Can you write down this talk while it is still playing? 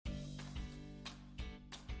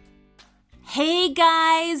Hey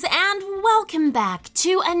guys, and welcome back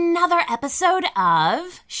to another episode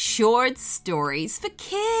of Short Stories for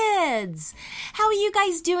Kids. How are you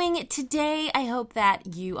guys doing today? I hope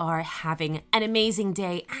that you are having an amazing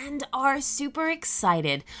day and are super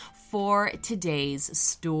excited for today's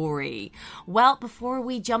story. Well, before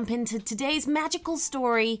we jump into today's magical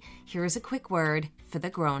story, here's a quick word for the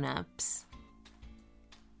grown-ups.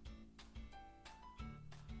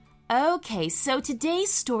 Okay, so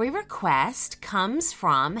today's story request comes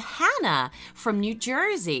from Hannah from New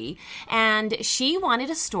Jersey, and she wanted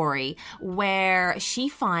a story where she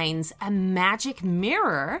finds a magic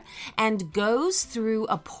mirror and goes through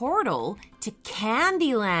a portal to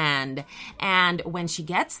Candyland. And when she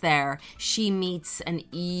gets there, she meets an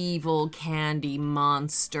evil candy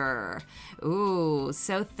monster. Ooh,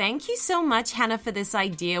 so thank you so much, Hannah, for this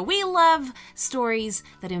idea. We love stories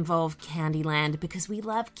that involve Candyland because we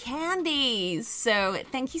love candies. So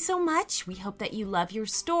thank you so much. We hope that you love your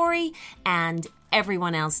story and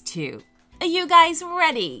everyone else too. Are you guys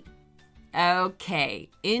ready? Okay,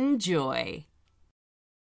 enjoy.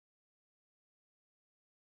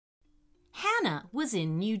 Hannah was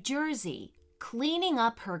in New Jersey, cleaning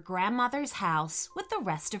up her grandmother's house with the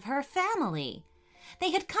rest of her family. They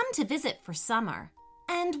had come to visit for summer,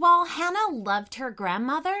 and while Hannah loved her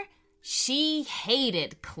grandmother, she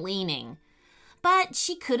hated cleaning. But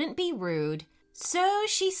she couldn't be rude, so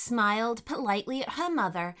she smiled politely at her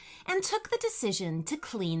mother and took the decision to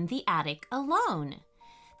clean the attic alone.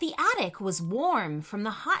 The attic was warm from the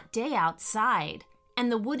hot day outside, and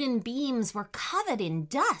the wooden beams were covered in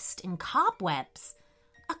dust and cobwebs.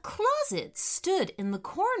 A closet stood in the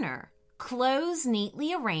corner, clothes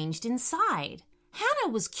neatly arranged inside.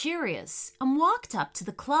 Hannah was curious and walked up to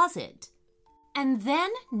the closet, and then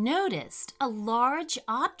noticed a large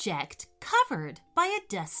object covered by a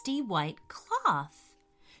dusty white cloth.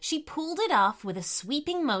 She pulled it off with a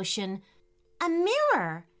sweeping motion. "A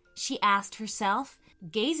mirror," she asked herself,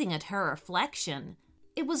 gazing at her reflection.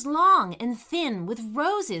 It was long and thin with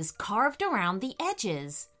roses carved around the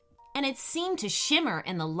edges, and it seemed to shimmer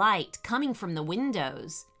in the light coming from the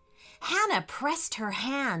windows. Hannah pressed her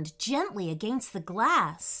hand gently against the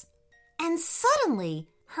glass, and suddenly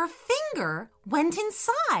her finger went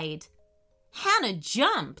inside. Hannah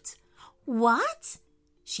jumped. "What?"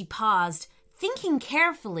 She paused, thinking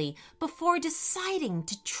carefully before deciding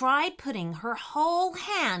to try putting her whole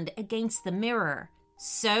hand against the mirror.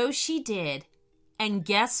 So she did. And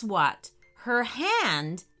guess what? Her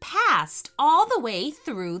hand passed all the way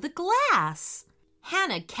through the glass.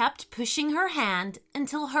 Hannah kept pushing her hand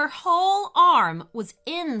until her whole arm was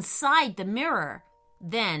inside the mirror.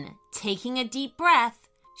 Then, taking a deep breath,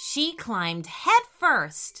 she climbed head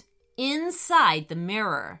first inside the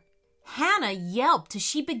mirror. Hannah yelped as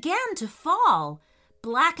she began to fall.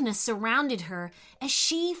 Blackness surrounded her as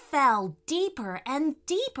she fell deeper and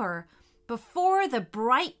deeper before the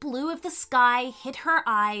bright blue of the sky hit her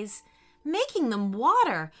eyes, making them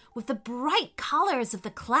water with the bright colors of the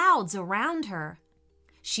clouds around her.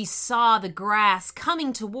 She saw the grass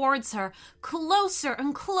coming towards her, closer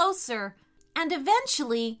and closer, and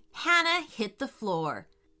eventually Hannah hit the floor.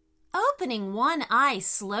 Opening one eye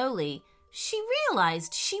slowly, she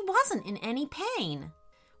realized she wasn't in any pain.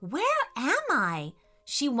 "Where am I?"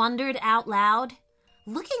 she wondered out loud.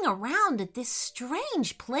 Looking around at this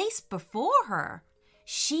strange place before her,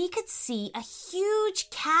 she could see a huge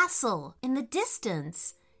castle in the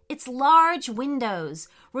distance, its large windows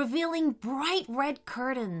revealing bright red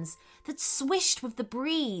curtains that swished with the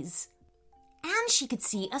breeze. And she could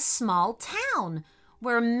see a small town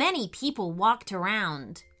where many people walked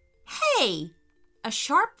around. "Hey!" a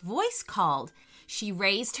sharp voice called. She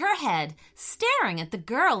raised her head, staring at the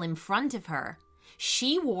girl in front of her.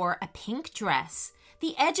 She wore a pink dress,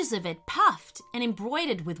 the edges of it puffed and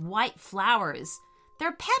embroidered with white flowers,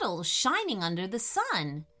 their petals shining under the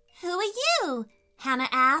sun. "Who are you?" Hannah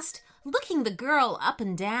asked, looking the girl up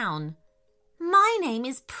and down. "My name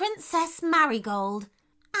is Princess Marigold."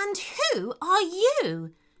 "And who are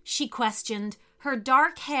you?" she questioned, her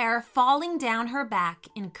dark hair falling down her back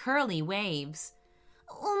in curly waves.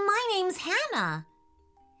 "My name's Hannah."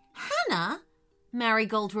 "Hannah?"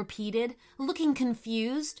 Marigold repeated, looking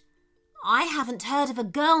confused. "I haven't heard of a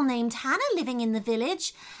girl named Hannah living in the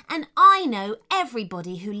village, and I know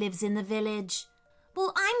everybody who lives in the village."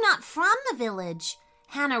 "Well, I'm not from the village,"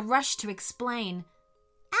 Hannah rushed to explain.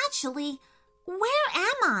 "Actually, where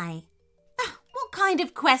am I?" "What kind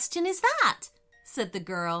of question is that?" said the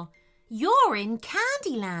girl. "You're in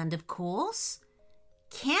Candyland, of course."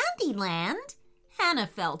 "Candyland?" Hannah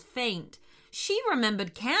felt faint. She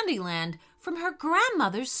remembered Candyland from her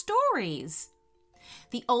grandmother's stories.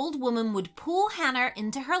 The old woman would pull Hannah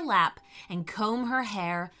into her lap and comb her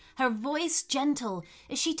hair, her voice gentle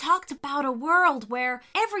as she talked about a world where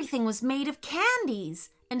everything was made of candies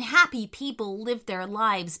and happy people lived their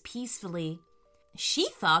lives peacefully. She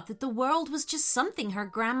thought that the world was just something her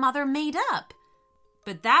grandmother made up.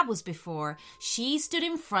 But that was before she stood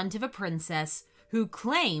in front of a princess who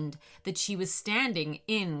claimed that she was standing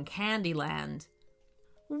in Candyland.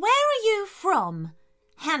 "Where are you from?"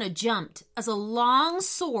 Hannah jumped as a long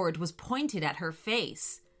sword was pointed at her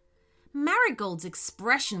face. Marigold's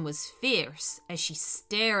expression was fierce as she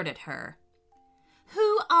stared at her.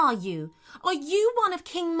 "Who are you? Are you one of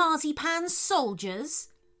King Marzipan's soldiers?"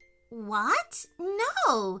 "What?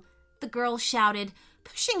 No!" the girl shouted,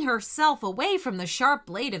 pushing herself away from the sharp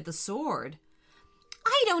blade of the sword.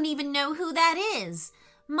 "I don't even know who that is.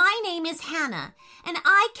 My name is Hannah, and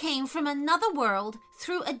I came from another world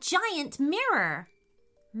through a giant mirror."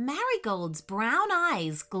 Marigold's brown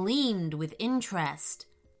eyes gleamed with interest.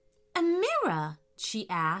 "A mirror?" she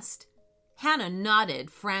asked. Hannah nodded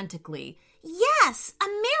frantically. "Yes, a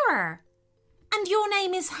mirror." "And your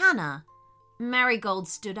name is Hannah?" Marigold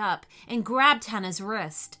stood up and grabbed Hannah's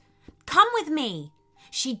wrist. "Come with me."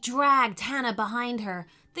 She dragged Hannah behind her,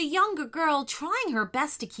 the younger girl trying her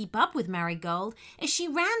best to keep up with Marigold as she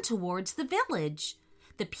ran towards the village.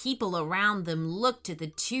 The people around them looked at the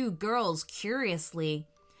two girls curiously,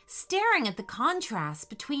 staring at the contrast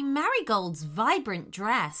between Marigold's vibrant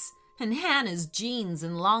dress and Hannah's jeans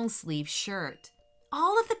and long-sleeve shirt.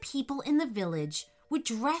 All of the people in the village were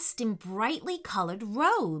dressed in brightly colored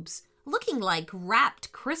robes, looking like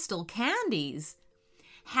wrapped crystal candies.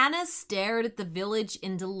 Hannah stared at the village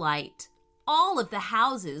in delight. All of the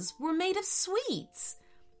houses were made of sweets.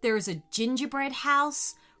 There was a gingerbread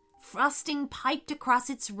house, frosting piped across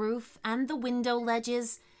its roof and the window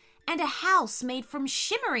ledges, and a house made from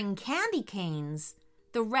shimmering candy canes,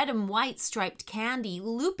 the red and white striped candy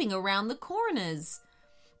looping around the corners.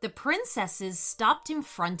 The princesses stopped in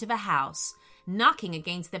front of a house, knocking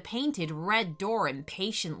against the painted red door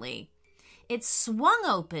impatiently. It swung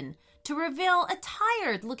open to reveal a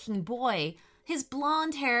tired-looking boy, his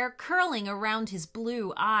blonde hair curling around his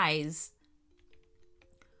blue eyes.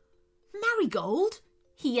 "Marigold?"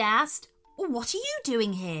 he asked. "What are you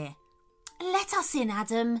doing here?" "Let us in,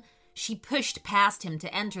 Adam." She pushed past him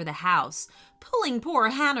to enter the house, pulling poor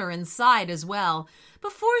Hannah inside as well,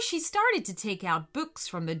 before she started to take out books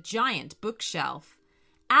from the giant bookshelf.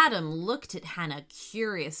 Adam looked at Hannah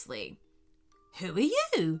curiously. "Who are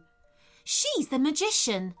you?" "She's the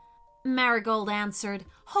magician," Marigold answered,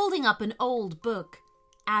 holding up an old book.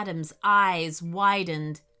 Adam's eyes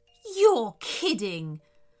widened. "You're kidding."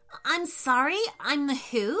 "I'm sorry, I'm the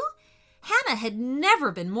who?" Hannah had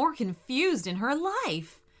never been more confused in her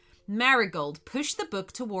life. Marigold pushed the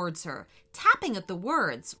book towards her, tapping at the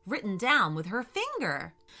words written down with her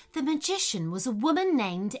finger. The magician was a woman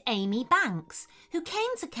named Amy Banks, who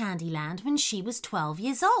came to Candyland when she was 12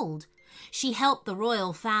 years old. She helped the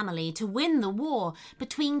royal family to win the war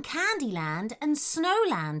between Candyland and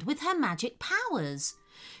Snowland with her magic powers.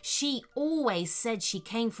 She always said she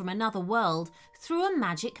came from another world through a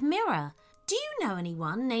magic mirror. "Do you know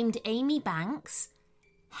anyone named Amy Banks?"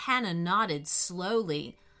 Hannah nodded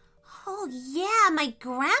slowly. "Oh, yeah, my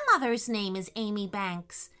grandmother's name is Amy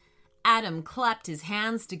Banks." Adam clapped his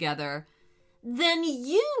hands together. "Then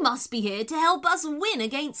you must be here to help us win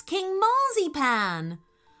against King Marzipan."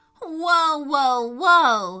 "Whoa, whoa,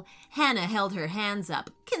 whoa!" Hannah held her hands up.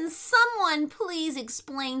 "Can someone please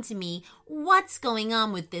explain to me what's going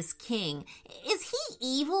on with this king? Is he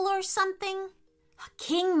evil or something?"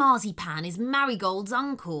 "King Marzipan is Marigold's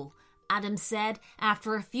uncle," Adam said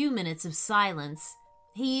after a few minutes of silence.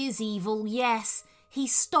 "He is evil, yes. He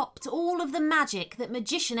stopped all of the magic that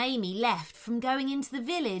Magician Amy left from going into the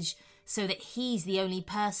village, so that he's the only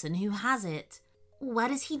person who has it." "What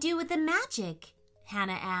does he do with the magic?"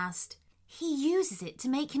 Hannah asked. "He uses it to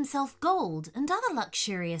make himself gold and other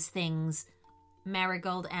luxurious things,"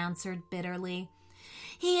 Marigold answered bitterly.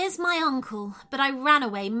 "He is my uncle, but I ran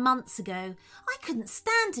away months ago. I couldn't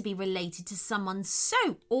stand to be related to someone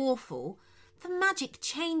so awful. The magic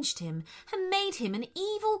changed him and made him an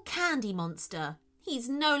evil candy monster. He's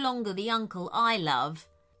no longer the uncle I love."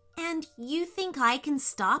 "And you think I can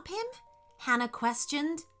stop him?" Hannah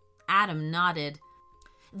questioned. Adam nodded.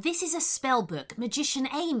 "This is a spell book Magician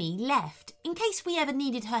Amy left in case we ever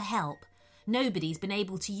needed her help. Nobody's been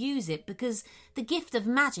able to use it because the gift of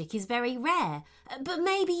magic is very rare. But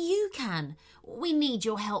maybe you can. We need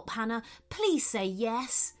your help, Hannah. Please say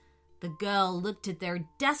yes." The girl looked at their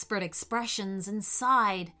desperate expressions and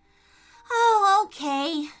sighed. "Oh,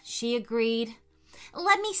 okay," she agreed.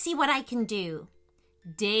 "Let me see what I can do."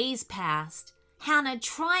 Days passed, Hannah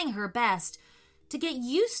trying her best to get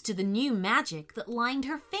used to the new magic that lined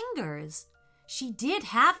her fingers. She did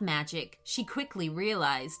have magic, she quickly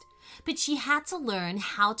realized, but she had to learn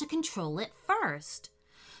how to control it first.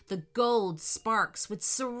 The gold sparks would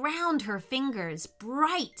surround her fingers,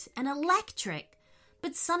 bright and electric,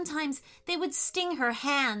 but sometimes they would sting her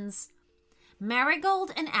hands.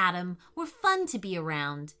 Marigold and Adam were fun to be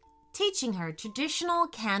around, teaching her traditional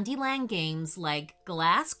Candyland games like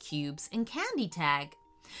glass cubes and candy tag.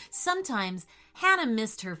 Sometimes Hannah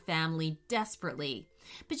missed her family desperately,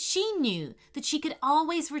 but she knew that she could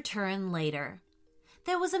always return later.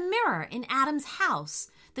 There was a mirror in Adam's house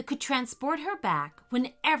that could transport her back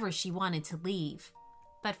whenever she wanted to leave.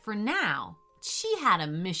 But for now, she had a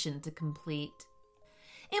mission to complete.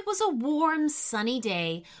 It was a warm, sunny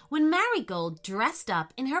day when Marigold dressed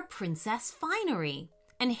up in her princess finery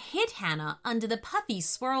and hid Hannah under the puffy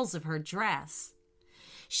swirls of her dress.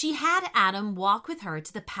 She had Adam walk with her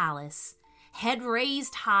to the palace, head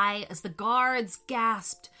raised high as the guards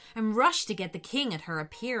gasped and rushed to get the king at her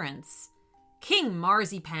appearance. King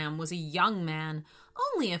Marzipan was a young man,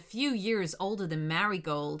 only a few years older than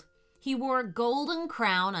Marigold. He wore a golden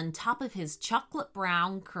crown on top of his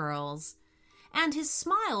chocolate-brown curls, and his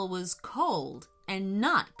smile was cold and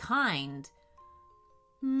not kind.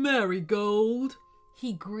 "Marigold,"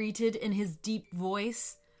 he greeted in his deep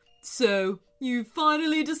voice. "So, you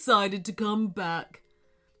finally decided to come back."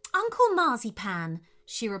 "Uncle Marzipan,"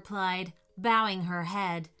 she replied, bowing her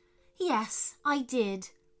head. "Yes, I did."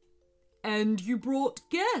 "And you brought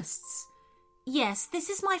guests?" "Yes, this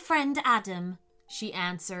is my friend Adam," she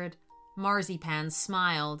answered. Marzipan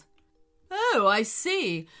smiled. "Oh, I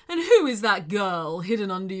see. And who is that girl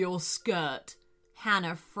hidden under your skirt?"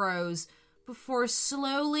 Hannah froze before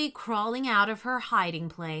slowly crawling out of her hiding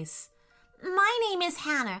place. "My name is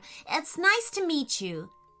Hannah. It's nice to meet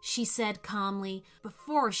you," she said calmly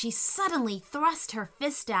before she suddenly thrust her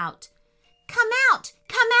fist out. Come out,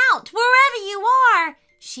 wherever you are,"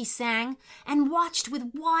 she sang, and watched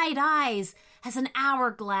with wide eyes as an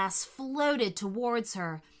hourglass floated towards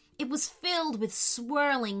her. It was filled with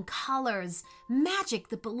swirling colors, magic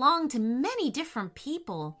that belonged to many different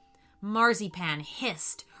people. Marzipan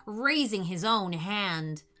hissed, raising his own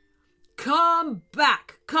hand. Come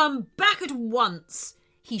back at once,"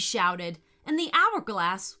 he shouted, and the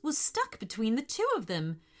hourglass was stuck between the two of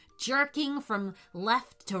them, jerking from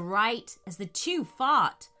left to right as the two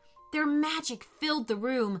fought. Their magic filled the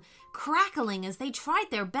room, crackling as they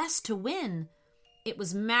tried their best to win. It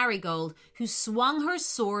was Marigold who swung her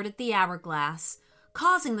sword at the hourglass,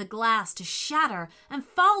 causing the glass to shatter and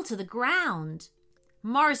fall to the ground.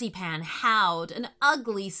 Marzipan howled, an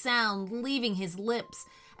ugly sound leaving his lips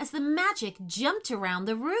as the magic jumped around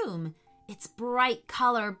the room, its bright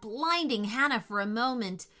color blinding Hannah for a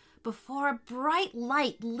moment before a bright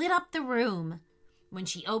light lit up the room. When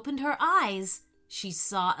she opened her eyes, she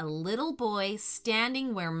saw a little boy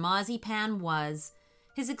standing where Marzipan was,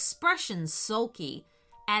 his expression sulky,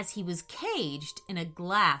 as he was caged in a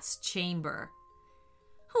glass chamber.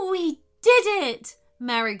 "We did it!"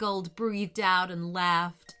 Marigold breathed out and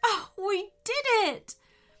laughed. "Oh, we did it!"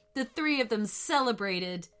 The three of them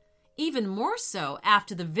celebrated, even more so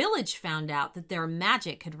after the village found out that their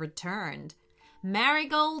magic had returned.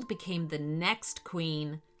 Marigold became the next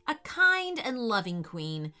queen, a kind and loving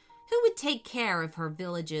queen who would take care of her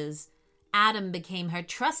villages. Adam became her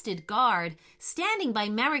trusted guard, standing by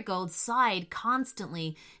Marigold's side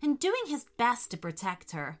constantly and doing his best to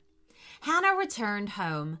protect her. Hannah returned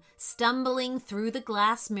home, stumbling through the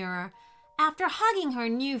glass mirror after hugging her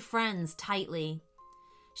new friends tightly.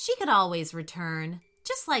 She could always return,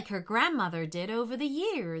 just like her grandmother did over the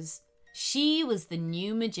years. She was the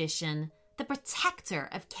new magician, the protector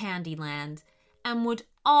of Candyland, and would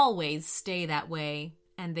always stay that way.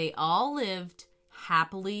 And they all lived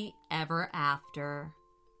happily ever after.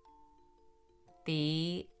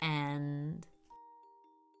 The end.